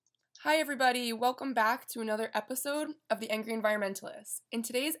Hi, everybody. Welcome back to another episode of The Angry Environmentalist. In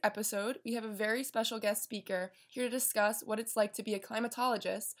today's episode, we have a very special guest speaker here to discuss what it's like to be a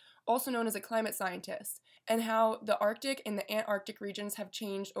climatologist, also known as a climate scientist, and how the Arctic and the Antarctic regions have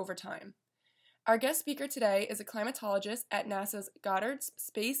changed over time. Our guest speaker today is a climatologist at NASA's Goddard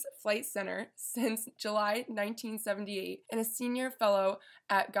Space Flight Center since July 1978 and a senior fellow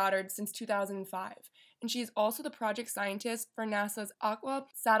at Goddard since 2005. And she is also the project scientist for NASA's Aqua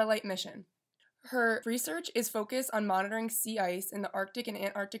satellite mission. Her research is focused on monitoring sea ice in the Arctic and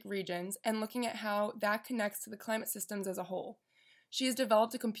Antarctic regions and looking at how that connects to the climate systems as a whole. She has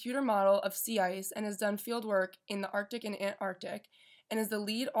developed a computer model of sea ice and has done field work in the Arctic and Antarctic, and is the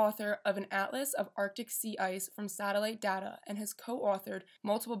lead author of an atlas of Arctic sea ice from satellite data and has co-authored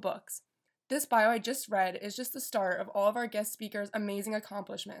multiple books. This bio I just read is just the start of all of our guest speakers' amazing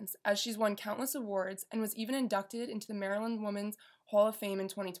accomplishments, as she's won countless awards and was even inducted into the Maryland Women's Hall of Fame in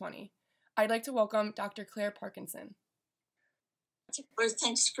 2020. I'd like to welcome Dr. Claire Parkinson. Well,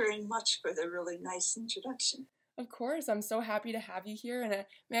 thanks very much for the really nice introduction. Of course, I'm so happy to have you here, and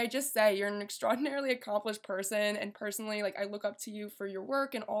may I just say, you're an extraordinarily accomplished person, and personally, I look up to you for your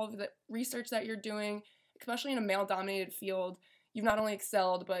work and all of the research that you're doing, especially in a male-dominated field. You've not only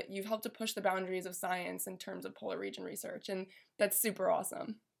excelled, but you've helped to push the boundaries of science in terms of polar region research, and that's super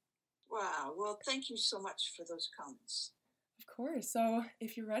awesome. Wow, well, thank you so much for those comments. Of course, so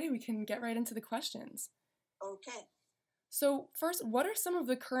if you're ready, we can get right into the questions. Okay. So first, what are some of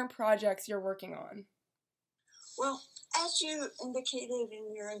the current projects you're working on? Well, as you indicated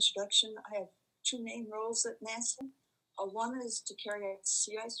in your introduction, I have two main roles at NASA. One is to carry out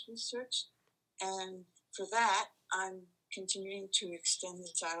sea ice research, and for that, I'm continuing to extend the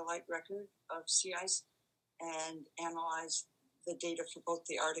satellite record of sea ice and analyze the data for both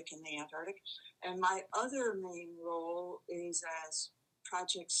the Arctic and the Antarctic. And my other main role is as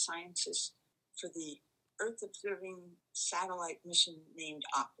project scientist for the Earth Observing Satellite mission named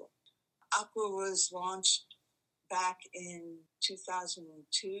Aqua. Aqua was launched back in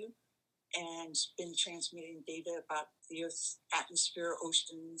 2002 and been transmitting data about the Earth's atmosphere,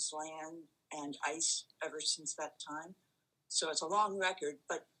 oceans, land, and ice ever since that time. So it's a long record,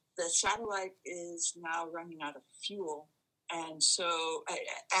 but the satellite is now running out of fuel. And so,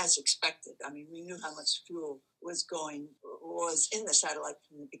 as expected, we knew how much fuel was in the satellite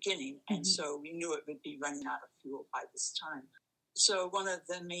from the beginning. Mm-hmm. And so we knew it would be running out of fuel by this time. So one of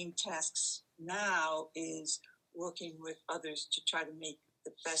the main tasks now is working with others to try to make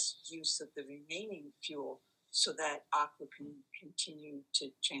the best use of the remaining fuel so that Aqua can continue to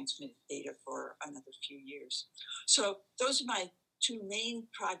transmit data for another few years. So those are my two main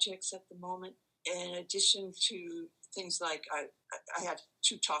projects at the moment, in addition to things like I have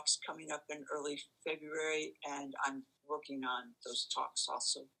two talks coming up in early February, and I'm working on those talks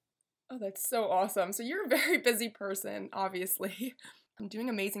also. Oh, that's so awesome. So you're a very busy person, obviously. I'm doing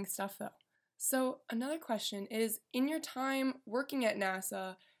amazing stuff, though. So another question is, in your time working at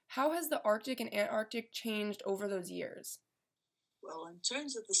NASA, how has the Arctic and Antarctic changed over those years? Well, in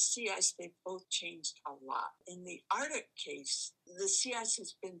terms of the sea ice, they've both changed a lot. In the Arctic case, the sea ice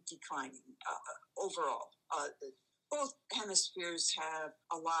has been declining overall. Both hemispheres have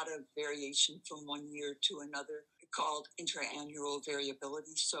a lot of variation from one year to another, called interannual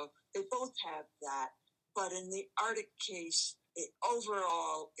variability. So they both have that. But in the Arctic case,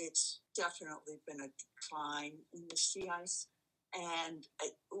 overall, it's definitely been a decline in the sea ice. And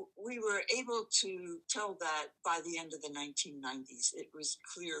we were able to tell that by the end of the 1990s. It was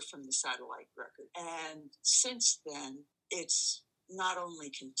clear from the satellite record. And since then, it's not only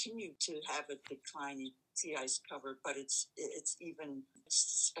continued to have a declining sea ice cover, but it's even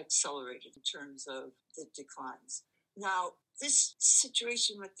accelerated in terms of the declines. Now, this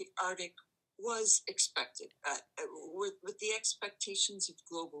situation with the Arctic was expected. With the expectations of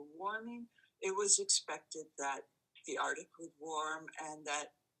global warming, it was expected that the Arctic would warm and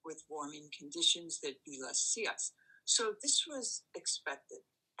that with warming conditions, there'd be less sea ice. So this was expected.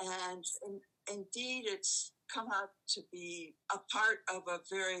 And indeed, it's come out to be a part of a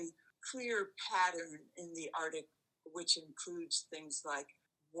very clear pattern in the Arctic, which includes things like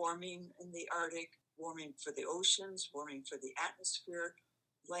warming in the Arctic, warming for the oceans, warming for the atmosphere,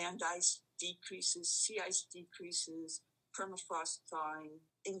 land ice decreases, sea ice decreases, permafrost thawing,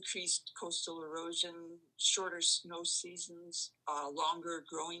 increased coastal erosion, shorter snow seasons, longer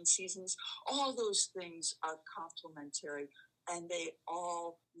growing seasons. All those things are complementary, and they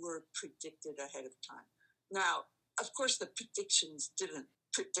all were predicted ahead of time. Now, of course, the predictions didn't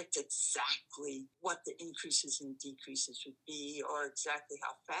predict exactly what the increases and decreases would be or exactly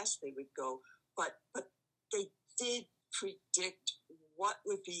how fast they would go, but they did predict what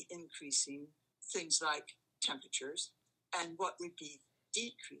would be increasing, things like temperatures, and what would be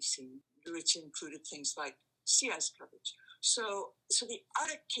decreasing, which included things like sea ice coverage. So the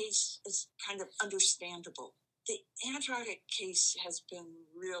Arctic case is kind of understandable. The Antarctic case has been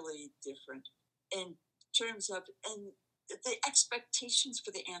really different in terms of, and the expectations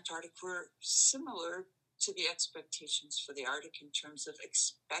for the Antarctic were similar to the expectations for the Arctic in terms of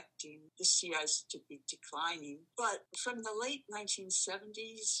expecting the sea ice to be declining. But from the late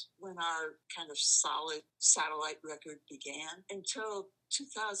 1970s, when our kind of solid satellite record began, until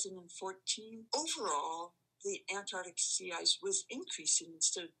 2014, overall, the Antarctic sea ice was increasing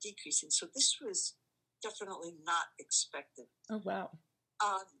instead of decreasing. So this was definitely not expected. Oh, wow.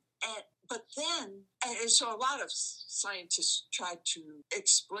 But then, and so a lot of scientists tried to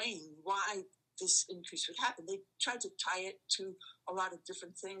explain why this increase would happen. They tried to tie it to a lot of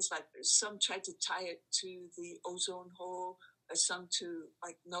different things. Like some tried to tie it to the ozone hole, or some to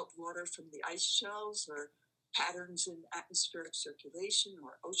like meltwater from the ice shelves, or patterns in atmospheric circulation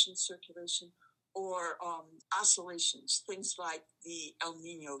or ocean circulation, or oscillations, things like the El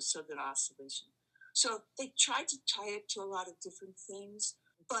Nino Southern Oscillation. So they tried to tie it to a lot of different things,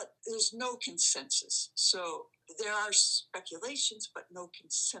 but there's no consensus. So there are speculations, but no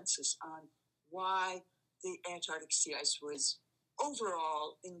consensus on why the Antarctic sea ice was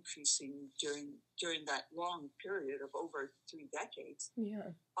overall increasing during that long period of over 3 decades.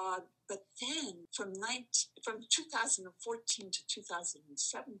 Yeah. But then from 2014 to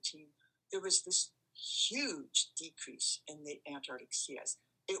 2017, there was this huge decrease in the Antarctic sea ice.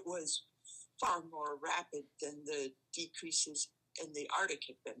 It was far more rapid than the decreases in the Arctic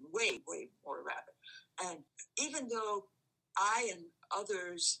had been, way, way more rapid. And even though I and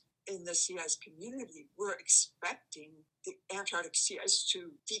others in the sea ice community were expecting the Antarctic sea ice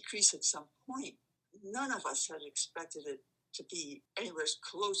to decrease at some point, none of us had expected it to be anywhere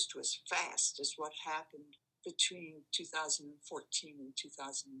close to as fast as what happened between 2014 and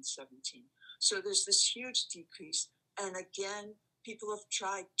 2017. So there's this huge decrease. And again, people have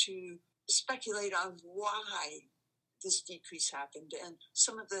tried to speculate on why this decrease happened. And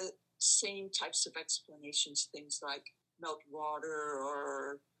some of the same types of explanations, things like meltwater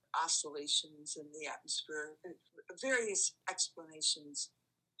or oscillations in the atmosphere, various explanations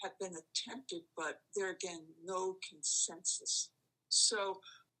have been attempted, but there again, no consensus. So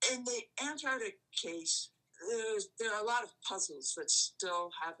in the Antarctic case, there are a lot of puzzles that still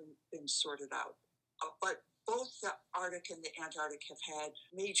haven't been sorted out. But both the Arctic and the Antarctic have had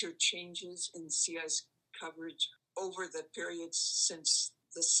major changes in sea ice coverage over the periods since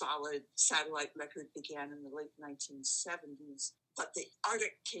the solid satellite record began in the late 1970s. But the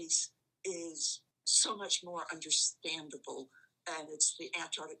Arctic case is so much more understandable, and it's the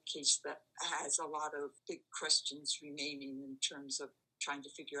Antarctic case that has a lot of big questions remaining in terms of trying to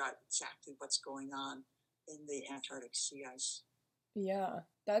figure out exactly what's going on in the Antarctic sea ice. Yeah,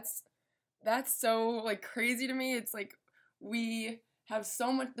 that's so like crazy to me. It's like we have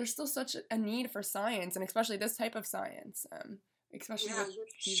so much, there's still such a need for science, and especially this type of science. Especially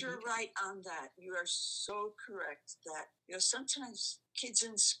you're sure right on that. You are so correct that sometimes kids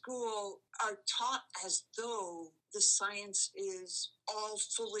in school are taught as though the science is all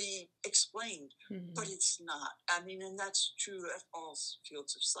fully explained, but it's not. I mean, and that's true of all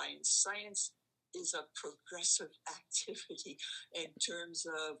fields of science. Science is a progressive activity in terms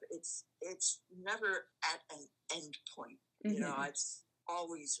of it's never at an end point. It's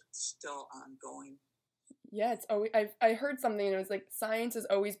always still ongoing. Yeah, it's always, I heard something and it was like science is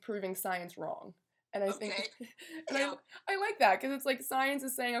always proving science wrong. And I think and yeah. I like that because it's like science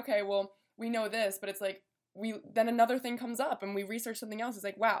is saying, okay, well, we know this, but it's like then another thing comes up and we research something else. It's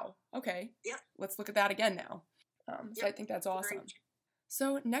like, wow, okay, let's look at that again now. So I think that's awesome.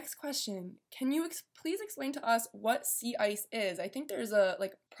 So next question, can you please explain to us what sea ice is? I think there's a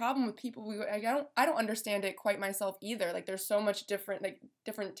problem with people. I don't understand it quite myself either. Like there's so much different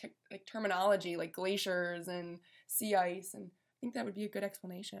terminology, like glaciers and sea ice, and I think that would be a good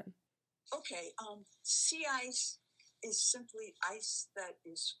explanation. Okay, sea ice is simply ice that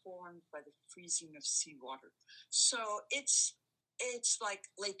is formed by the freezing of seawater. So it's like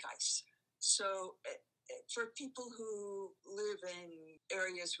lake ice. So for people who live in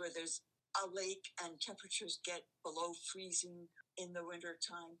areas where there's a lake and temperatures get below freezing in the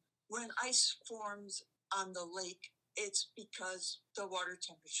wintertime, when ice forms on the lake, it's because the water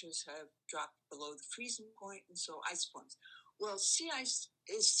temperatures have dropped below the freezing point, and so ice forms. Well, sea ice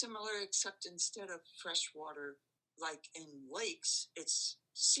is similar, except instead of fresh water like in lakes, it's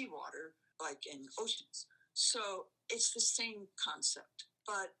seawater like in oceans. So it's the same concept,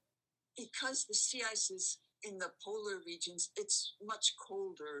 but because the sea ice is in the polar regions, it's much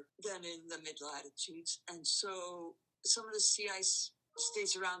colder than in the mid-latitudes. And so some of the sea ice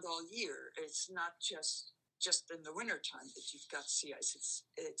stays around all year. It's not just in the wintertime that you've got sea ice.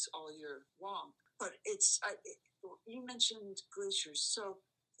 It's all year long. But you mentioned glaciers. So,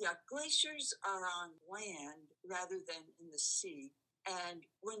 yeah, glaciers are on land rather than in the sea. And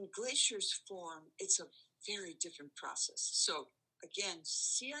when glaciers form, it's a very different process. So, again,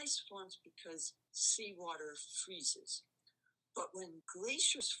 sea ice forms because seawater freezes. But when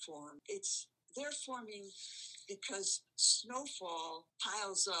glaciers form, they're forming because snowfall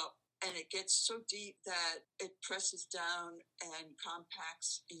piles up and it gets so deep that it presses down and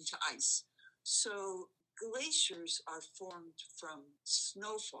compacts into ice. So glaciers are formed from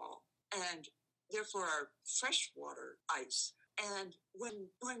snowfall and therefore are freshwater ice. And when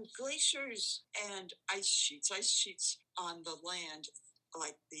glaciers and ice sheets on the land,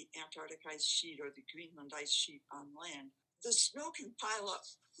 like the Antarctic ice sheet or the Greenland ice sheet on land, the snow can pile up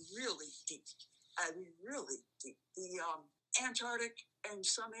really deep. I mean, really deep. The Antarctic and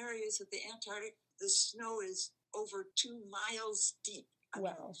some areas of the Antarctic, the snow is over 2 miles deep.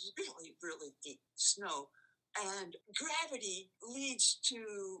 Wow. Really, really deep snow. And gravity leads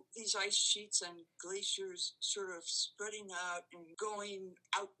to these ice sheets and glaciers sort of spreading out and going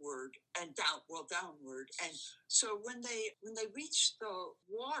outward and downward. And so when they reach the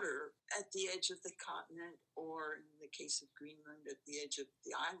water at the edge of the continent, or in the case of Greenland, at the edge of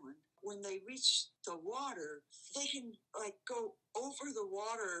the island, when they reach the water, they can go over the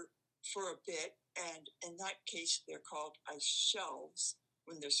water for a bit. And in that case, they're called ice shelves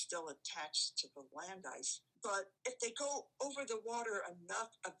when they're still attached to the land ice. But if they go over the water enough,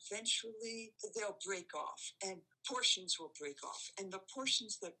 eventually they'll break off and portions will break off. And the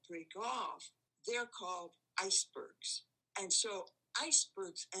portions that break off, they're called icebergs. And so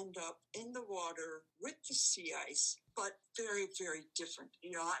icebergs end up in the water with the sea ice, but very, very different.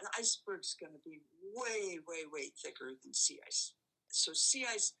 An iceberg's going to be way, way, way thicker than sea ice. So sea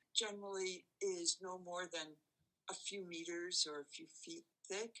ice generally is no more than a few meters or a few feet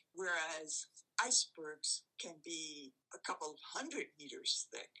thick, whereas icebergs can be a couple of 100 meters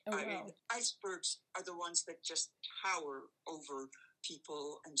thick. Oh, wow. I mean, icebergs are the ones that just tower over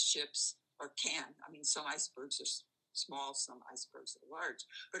people and ships, or can. I mean, some icebergs are small, some icebergs are large,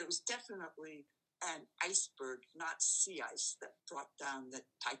 but it was definitely an iceberg, not sea ice, that brought down the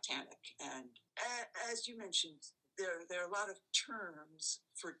Titanic. And as you mentioned, there are a lot of terms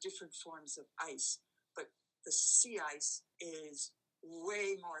for different forms of ice, but the sea ice is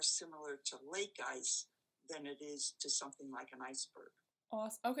way more similar to lake ice than it is to something like an iceberg.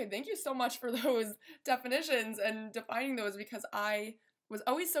 Awesome. Okay, thank you so much for those definitions and defining those, because I was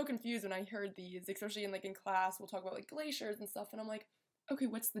always so confused when I heard these, especially in class. We'll talk about glaciers and stuff, and I'm like, okay,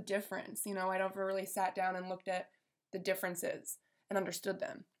 what's the difference? I never really sat down and looked at the differences and understood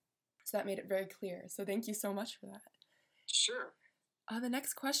them. So that made it very clear. So thank you so much for that. Sure. The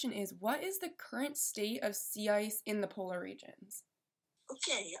next question is, what is the current state of sea ice in the polar regions?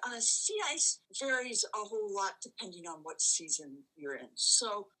 Okay, sea ice varies a whole lot depending on what season you're in.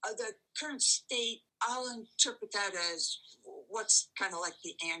 So the current state, I'll interpret that as what's kind of like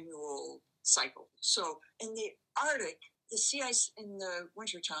the annual cycle. So in the Arctic, the sea ice in the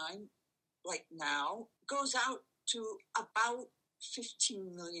wintertime, like now, goes out to about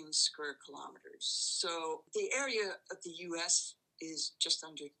 15 million square kilometers. So the area of the U.S. is just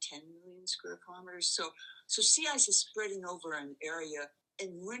under 10 million square kilometers. So sea ice is spreading over an area in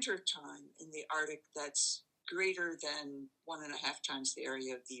wintertime in the Arctic that's greater than 1.5 times the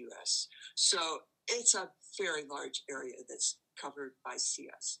area of the U.S. So it's a very large area that's covered by sea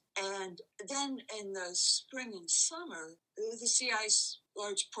ice. And then in the spring and summer, the sea ice,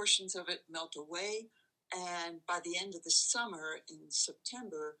 large portions of it melt away. And by the end of the summer, in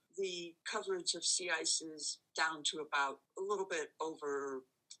September, the coverage of sea ice is down to about a little bit over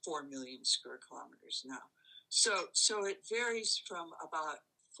 4 million square kilometers now. So it varies from about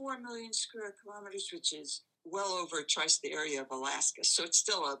 4 million square kilometers, which is well over twice the area of Alaska. So it's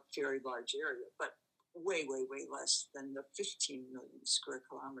still a very large area, but way, way, way less than the 15 million square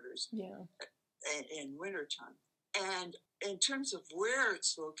kilometers in wintertime. And in terms of where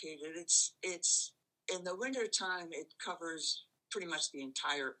it's located, it's in the wintertime, it covers pretty much the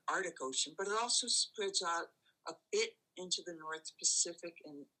entire Arctic Ocean, but it also spreads out a bit into the North Pacific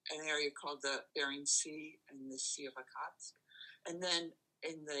in an area called the Bering Sea and the Sea of Okhotsk. And then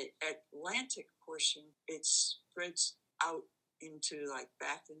in the Atlantic portion, it spreads out into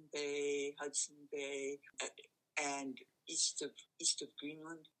Baffin Bay, Hudson Bay, and east of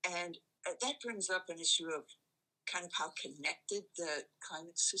Greenland. And that brings up an issue of kind of how connected the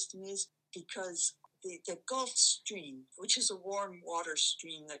climate system is, because the Gulf Stream, which is a warm water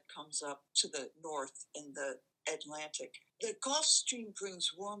stream that comes up to the north in the Atlantic. The Gulf Stream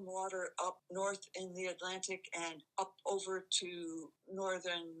brings warm water up north in the Atlantic and up over to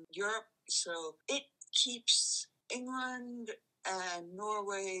northern Europe. So it keeps England and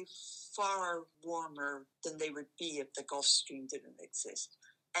Norway far warmer than they would be if the Gulf Stream didn't exist.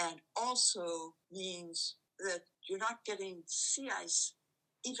 And also means that you're not getting sea ice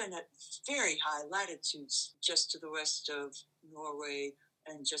even at very high latitudes, just to the west of Norway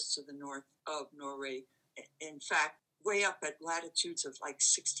and just to the north of Norway. In fact, way up at latitudes of like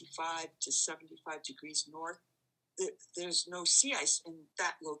 65 to 75 degrees north, there's no sea ice in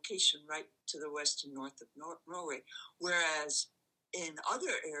that location right to the west and north of Norway. Whereas in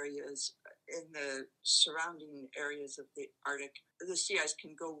other areas, in the surrounding areas of the Arctic, the sea ice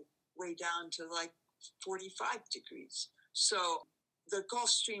can go way down to like 45 degrees. So the Gulf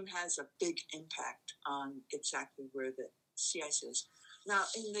Stream has a big impact on exactly where the sea ice is. Now,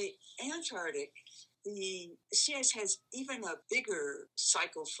 in the Antarctic, the sea ice has even a bigger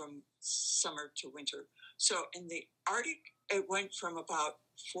cycle from summer to winter. So in the Arctic, it went from about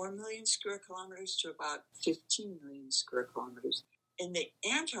 4 million square kilometers to about 15 million square kilometers. In the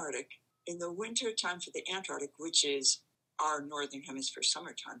Antarctic, in the winter time for the Antarctic, which is our northern hemisphere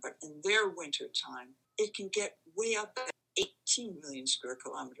summertime, but in their winter time, it can get way up at 18 million square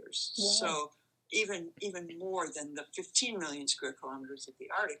kilometers. Wow. So even more than the 15 million square kilometers of the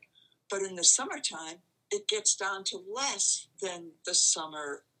Arctic. But in the summertime, it gets down to less than the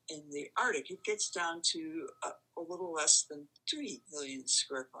summer in the Arctic. It gets down to a little less than 3 million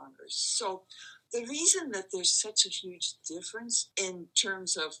square kilometers. So the reason that there's such a huge difference in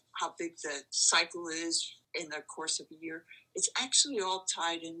terms of how big the cycle is in the course of a year, it's actually all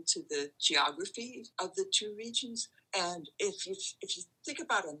tied into the geography of the two regions. And if you think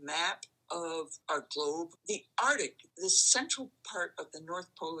about a map of our globe, the Arctic, the central part of the North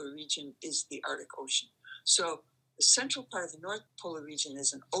Polar region is the Arctic Ocean. So the central part of the North Polar region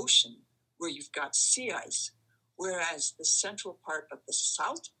is an ocean where you've got sea ice, whereas the central part of the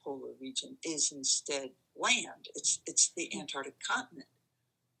South Polar region is instead land. It's the Antarctic continent.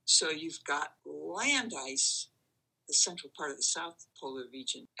 So you've got land ice, the central part of the South Polar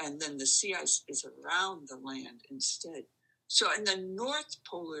region, and then the sea ice is around the land instead. So in the North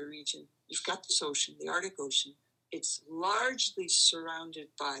Polar region, you've got this ocean, the Arctic Ocean. It's largely surrounded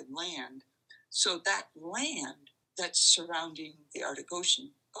by land. So that land that's surrounding the Arctic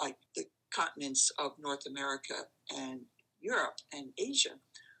Ocean, like the continents of North America and Europe and Asia,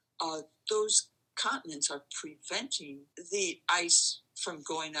 those continents are preventing the ice from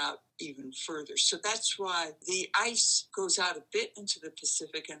going out even further. So that's why the ice goes out a bit into the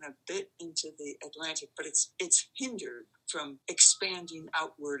Pacific and a bit into the Atlantic, but it's hindered from expanding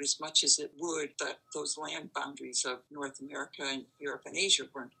outward as much as it would. That those land boundaries of North America and Europe and Asia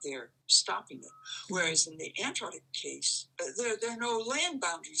weren't there stopping it. Whereas in the Antarctic case, there are no land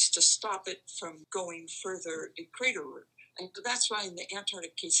boundaries to stop it from going further equatorward. And that's why in the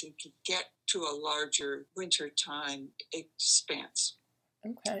Antarctic case, it can get to a larger wintertime expanse.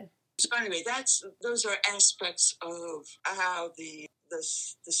 Okay. So anyway, those are aspects of how the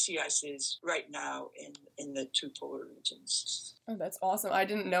sea ice is right now in the two polar regions. Oh, that's awesome. I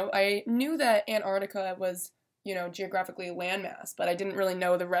didn't know. I knew that Antarctica was, geographically landmass, but I didn't really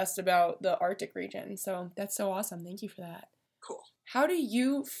know the rest about the Arctic region. So that's so awesome. Thank you for that. Cool. How do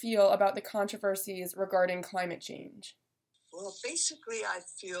you feel about the controversies regarding climate change? Well, basically, I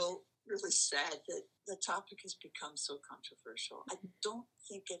feel really sad that the topic has become so controversial. I don't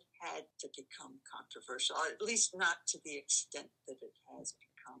think it had to become controversial, at least not to the extent that it has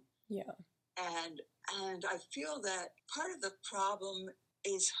become. Yeah. And I feel that part of the problem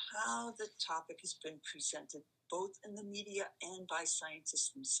is how the topic has been presented, both in the media and by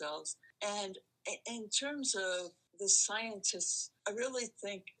scientists themselves. And in terms of the scientists, I really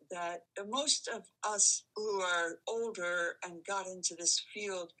think that most of us who are older and got into this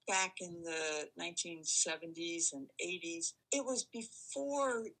field back in the 1970s and 80s, it was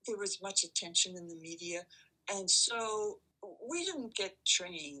before there was much attention in the media. And so we didn't get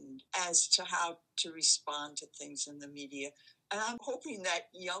trained as to how to respond to things in the media. And I'm hoping that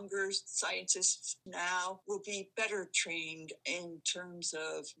younger scientists now will be better trained in terms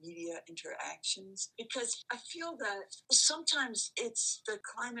of media interactions, because I feel that sometimes it's the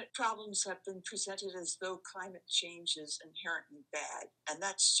climate problems have been presented as though climate change is inherently bad, and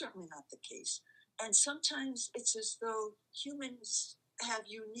that's certainly not the case. And sometimes it's as though humans have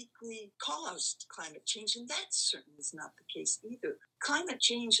uniquely caused climate change, and that certainly is not the case either. Climate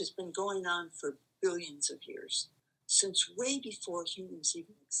change has been going on for billions of years, since way before humans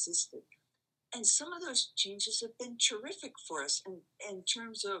even existed. And some of those changes have been terrific for us in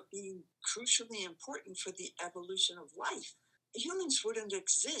terms of being crucially important for the evolution of life. Humans wouldn't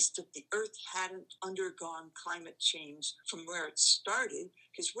exist if the Earth hadn't undergone climate change from where it started,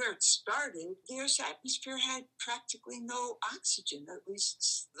 because where it started, the Earth's atmosphere had practically no oxygen, at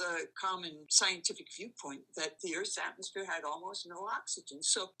least the common scientific viewpoint, that the Earth's atmosphere had almost no oxygen.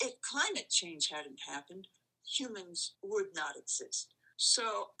 So if climate change hadn't happened, humans would not exist.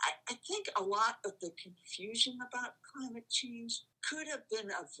 So I think a lot of the confusion about climate change could have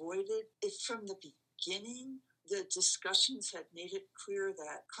been avoided if from the beginning the discussions had made it clear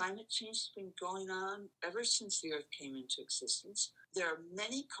that climate change has been going on ever since the Earth came into existence. There are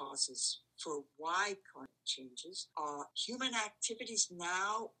many causes for why climate changes. Human activities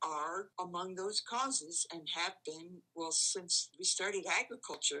now are among those causes and have been, well, since we started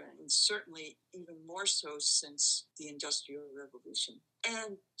agriculture, and certainly even more so since the Industrial Revolution.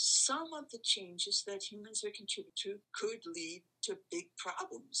 And some of the changes that humans are contributing to could lead to big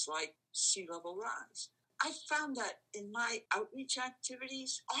problems like sea level rise. I found that in my outreach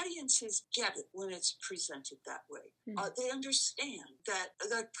activities, audiences get it when it's presented that way. They understand that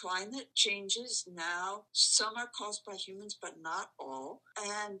the climate changes now. Some are caused by humans, but not all.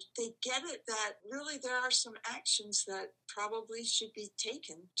 And they get it that really there are some actions that probably should be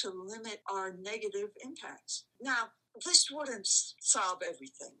taken to limit our negative impacts. Now, this wouldn't solve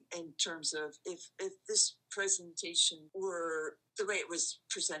everything in terms of if this presentation were the way it was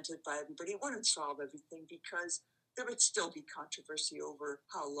presented by everybody, it wouldn't solve everything because there would still be controversy over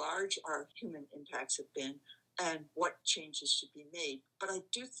how large our human impacts have been and what changes should be made. But I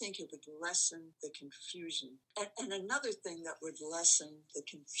do think it would lessen the confusion. And another thing that would lessen the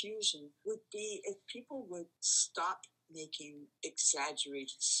confusion would be if people would stop making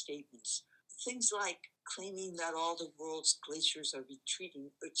exaggerated statements. Things like claiming that all the world's glaciers are retreating,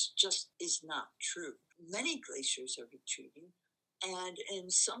 which just is not true. Many glaciers are retreating, and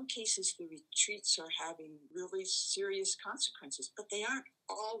in some cases the retreats are having really serious consequences, but they aren't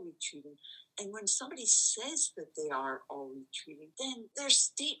all retreating. And when somebody says that they are all retreating, then their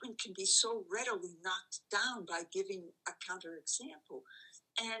statement can be so readily knocked down by giving a counterexample.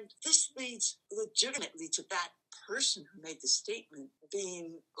 And this leads legitimately to that person who made the statement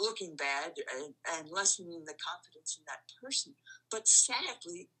looking bad and lessening the confidence in that person. But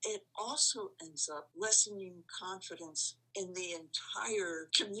sadly, it also ends up lessening confidence in the entire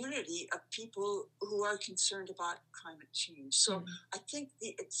community of people who are concerned about climate change. So I think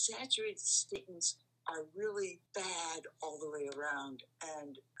the exaggerated statements are really bad all the way around.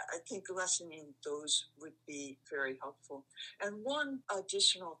 And I think lessening those would be very helpful. And one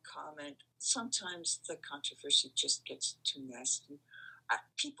additional comment, sometimes the controversy just gets too nasty.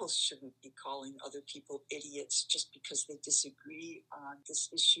 People shouldn't be calling other people idiots just because they disagree on this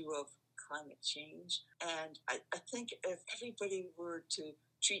issue of climate change. And I think if everybody were to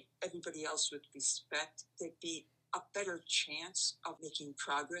treat everybody else with respect, there'd be a better chance of making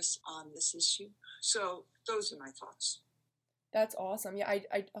progress on this issue. So those are my thoughts. That's awesome. Yeah,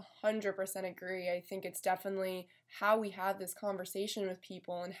 I 100% agree. I think it's definitely how we have this conversation with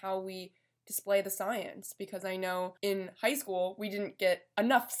people and how we display the science, because I know in high school we didn't get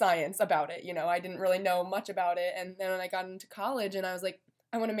enough science about it. You know, I didn't really know much about it. And then when I got into college and I was like,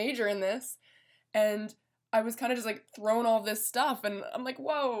 I want to major in this. And I was kind of just like thrown all this stuff and I'm like,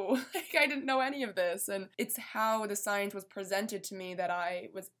 whoa, like I didn't know any of this. And it's how the science was presented to me that I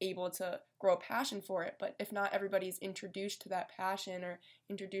was able to grow a passion for it. But if not everybody's introduced to that passion or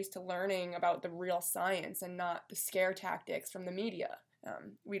introduced to learning about the real science and not the scare tactics from the media,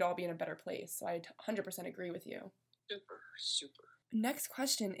 we'd all be in a better place. So I 100% agree with you. Super. Next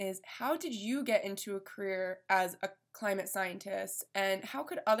question is, how did you get into a career as a climate scientist, and how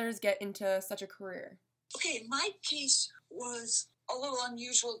could others get into such a career? Okay, my case was a little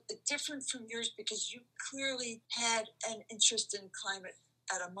unusual, different from yours, because you clearly had an interest in climate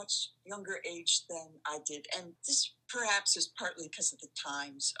at a much younger age than I did. And this perhaps is partly because of the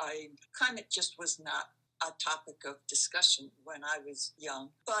times. Climate just was not a topic of discussion when I was young.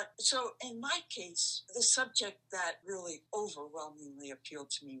 But so in my case, the subject that really overwhelmingly appealed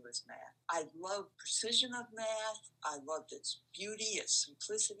to me was math. I loved precision of math. I loved its beauty, its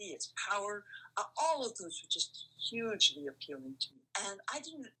simplicity, its power. All of those were just hugely appealing to me. And I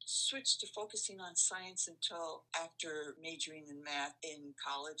didn't switch to focusing on science until after majoring in math in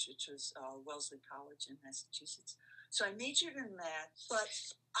college, which was Wellesley College in Massachusetts. So I majored in math, but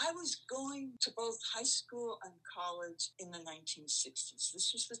I was going to both high school and college in the 1960s.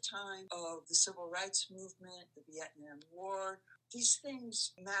 This was the time of the Civil Rights Movement, the Vietnam War. these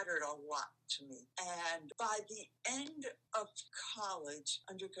things mattered a lot to me. And by the end of college,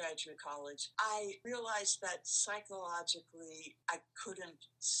 undergraduate college, I realized that psychologically I couldn't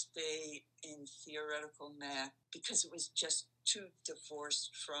stay in theoretical math because it was just too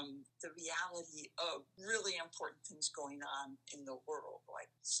divorced from the reality of really important things going on in the world, like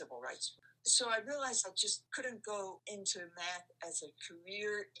civil rights. So I realized I just couldn't go into math as a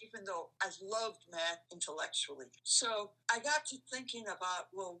career, even though I loved math intellectually. So I got to thinking about,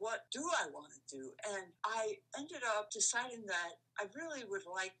 well, what do I want to do? And I ended up deciding that I really would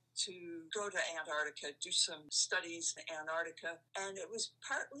like to go to Antarctica, do some studies in Antarctica. And it was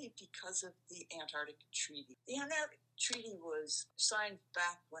partly because of the Antarctic Treaty. The Antarctic Treaty was signed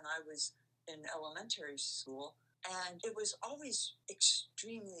back when I was in elementary school. And it was always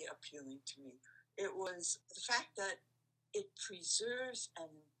extremely appealing to me. It was the fact that it preserves an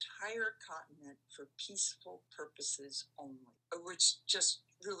entire continent for peaceful purposes only, which just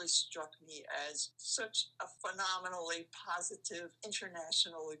really struck me as such a phenomenally positive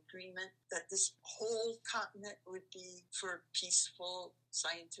international agreement that this whole continent would be for peaceful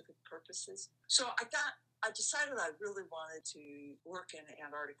scientific purposes. So I decided I really wanted to work in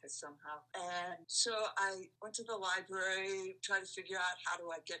Antarctica somehow. And so I went to the library, tried to figure out how do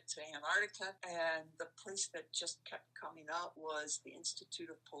I get to Antarctica. And the place that just kept coming up was the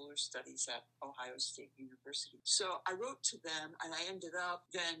Institute of Polar Studies at Ohio State University. So I wrote to them, and I ended up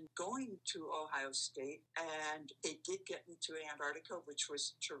then going to Ohio State, and they did get me to Antarctica, which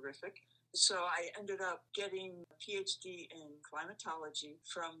was terrific. So I ended up getting a PhD in climatology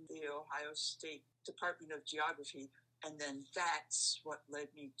from the Ohio State Department of Geography, and then that's what led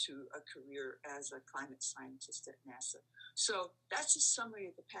me to a career as a climate scientist at NASA. So that's a summary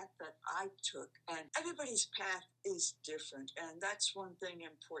of the path that I took, and everybody's path is different, and that's one thing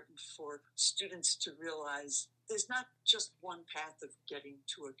important for students to realize. There's not just one path of getting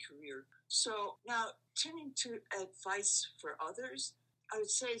to a career. So now, turning to advice for others, I would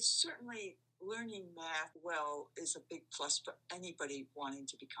say certainly learning math well is a big plus for anybody wanting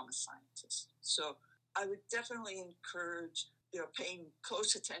to become a scientist. So I would definitely encourage, paying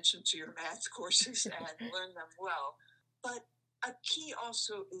close attention to your math courses and learn them well. But a key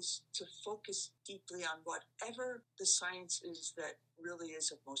also is to focus deeply on whatever the science is that really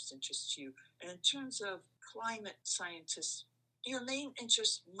is of most interest to you. And in terms of climate scientists, your main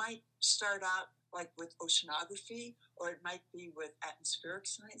interest might start out like with oceanography, or it might be with atmospheric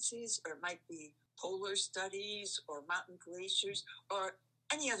sciences, or it might be polar studies, or mountain glaciers, or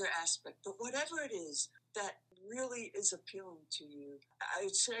any other aspect. But whatever it is that really is appealing to you, I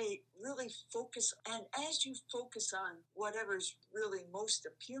would say really focus. And as you focus on whatever's really most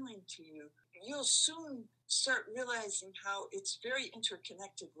appealing to you, you'll soon start realizing how it's very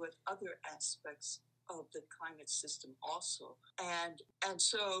interconnected with other aspects of the climate system also. And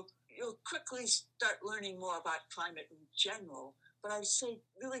so you'll quickly start learning more about climate in general. But I would say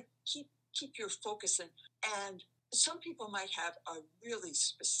really keep your focus in. And some people might have a really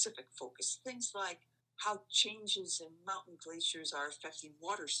specific focus, things like how changes in mountain glaciers are affecting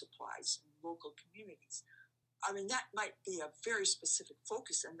water supplies in local communities. I mean, that might be a very specific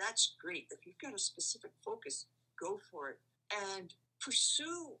focus, and that's great. If you've got a specific focus, go for it. And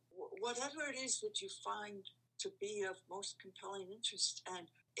pursue whatever it is that you find to be of most compelling interest. And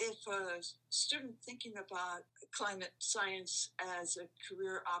if a student thinking about climate science as a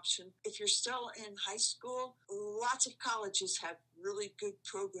career option, if you're still in high school, lots of colleges have really good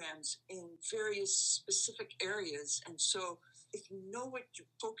programs in various specific areas. And so if you know what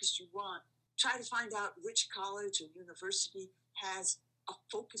focus you want, try to find out which college or university has a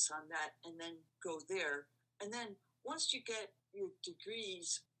focus on that and then go there. And then once you get your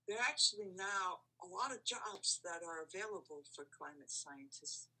degrees, there are actually now a lot of jobs that are available for climate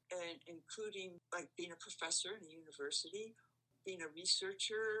scientists, and including like being a professor in a university, being a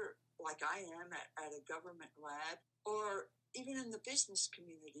researcher like I am at a government lab, or even in the business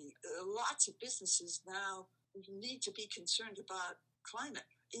community. Lots of businesses now need to be concerned about climate.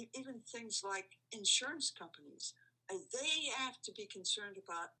 Even things like insurance companies, they have to be concerned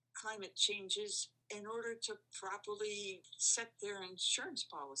about climate changes in order to properly set their insurance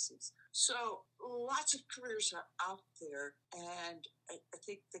policies. So lots of careers are out there, and I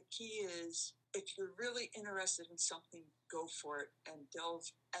think the key is if you're really interested in something, go for it and delve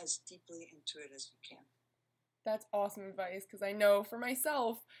as deeply into it as you can. That's awesome advice, because I know for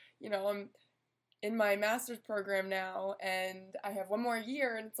myself, I'm in my master's program now, and I have one more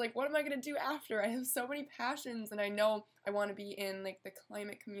year, and it's like, what am I going to do after? I have so many passions, and I know I want to be in like the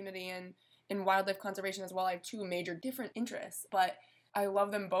climate community and in wildlife conservation as well. I have two major different interests, but I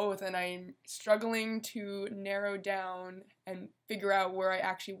love them both, and I'm struggling to narrow down and figure out where I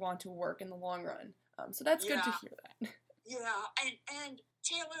actually want to work in the long run. So that's good to hear that. Yeah, and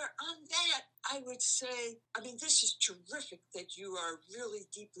Taylor, on that, I would say, I mean, this is terrific that you are really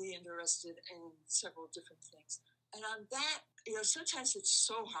deeply interested in several different things. And on that, sometimes it's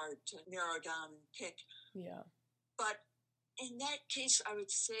so hard to narrow down and pick. Yeah. But in that case, I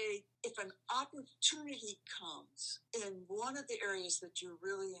would say if an opportunity comes in one of the areas that you're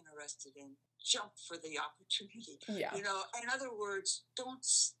really interested in, jump for the opportunity. Yeah. In other words, don't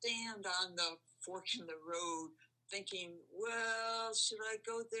stand on the fork in the road thinking, well, should I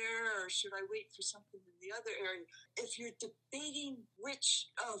go there or should I wait for something in the other area? If you're debating which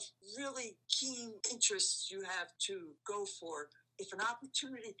of really keen interests you have to go for, if an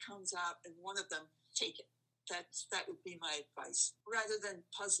opportunity comes out in one of them, take it. That would be my advice, rather than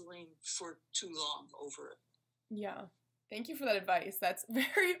puzzling for too long over it. Yeah. Thank you for that advice. That's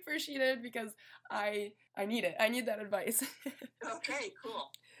very appreciated because I need it. I need that advice. Okay,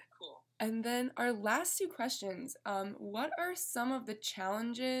 cool. And then our last two questions. What are some of the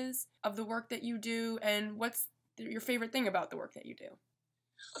challenges of the work that you do, and what's your favorite thing about the work that you do?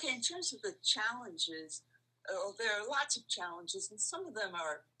 Okay, in terms of the challenges, there are lots of challenges, and some of them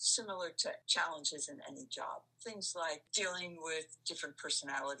are similar to challenges in any job. Things like dealing with different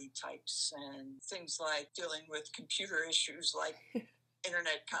personality types, and things like dealing with computer issues like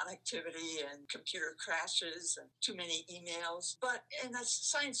internet connectivity and computer crashes and too many emails. But in a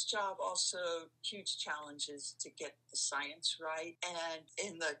science job, also huge challenges to get the science right. And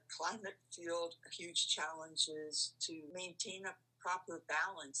in the climate field, huge challenges to maintain a proper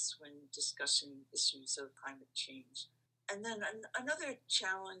balance when discussing issues of climate change. And then another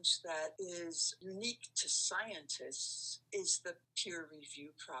challenge that is unique to scientists is the peer review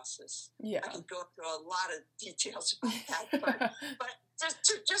process. Yeah. I can go into a lot of details about that, but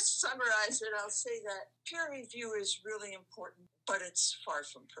just summarize it, I'll say that peer review is really important, but it's far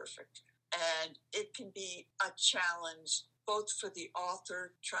from perfect. And it can be a challenge both for the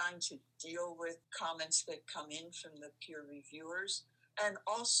author trying to deal with comments that come in from the peer reviewers, and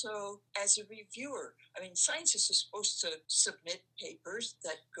also as a reviewer. I mean, scientists are supposed to submit papers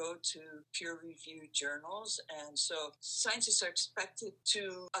that go to peer-reviewed journals, and so scientists are expected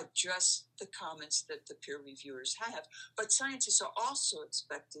to address the comments that the peer reviewers have. But scientists are also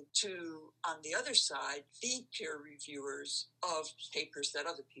expected to, on the other side, be peer reviewers of papers that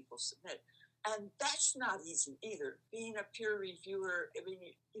other people submit. And that's not easy either. Being a peer reviewer, I mean,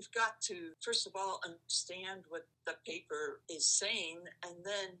 you've got to, first of all, understand what the paper is saying, and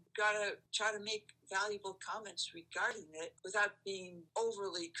then got to try to make valuable comments regarding it without being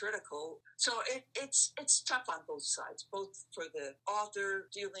overly critical. So it's tough on both sides, both for the author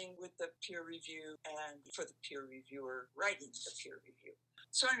dealing with the peer review and for the peer reviewer writing the peer review.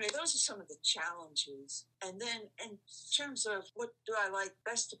 So anyway, those are some of the challenges. And then in terms of what do I like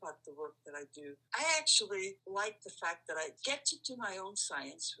best about the work that I do, I actually like the fact that I get to do my own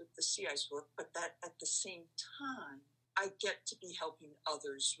science with the Sea Ice work, but that at the same time, I get to be helping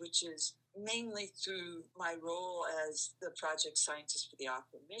others, which is mainly through my role as the project scientist for the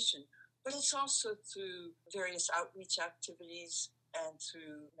Aqua mission, but it's also through various outreach activities and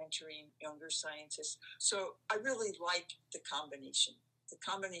through mentoring younger scientists. So I really like the combination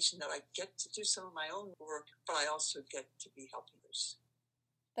that I get to do some of my own work, but I also get to be helping others.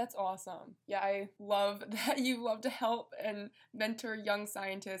 That's awesome. Yeah, I love that you love to help and mentor young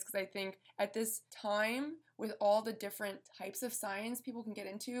scientists, because I think at this time, with all the different types of science people can get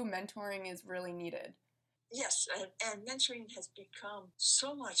into, mentoring is really needed. Yes, and mentoring has become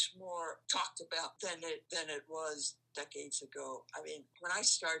so much more talked about than it was decades ago. I mean, when I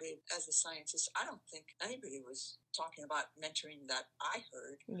started as a scientist, I don't think anybody was talking about mentoring that I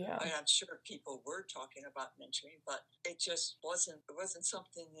heard. Yeah. I mean, I'm sure people were talking about mentoring, but it just wasn't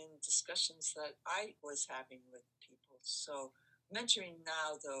something in discussions that I was having with people. So mentoring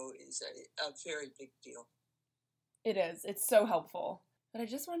now, though, is a very big deal. It is. It's so helpful. But I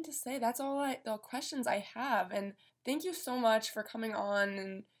just wanted to say that's all the questions I have. And thank you so much for coming on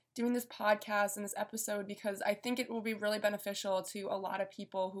and doing this podcast and this episode, because I think it will be really beneficial to a lot of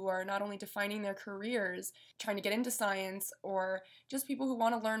people who are not only defining their careers, trying to get into science, or just people who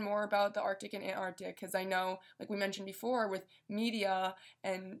want to learn more about the Arctic and Antarctic. Because I know, like we mentioned before, with media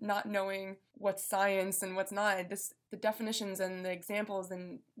and not knowing what's science and what's not, the definitions and the examples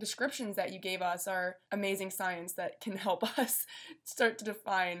and descriptions that you gave us are amazing science that can help us start to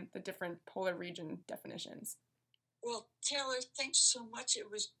define the different polar region definitions. Well, Taylor, thanks so much. It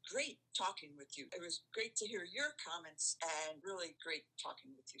was great talking with you. It was great to hear your comments and really great talking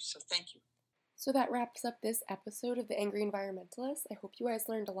with you. So thank you. So that wraps up this episode of The Angry Environmentalist. I hope you guys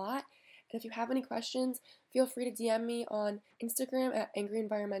learned a lot. And if you have any questions, feel free to DM me on Instagram at Angry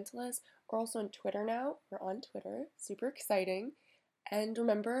Environmentalist, or also on Twitter now. We're on Twitter. Super exciting. And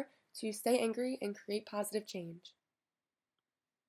remember to stay angry and create positive change.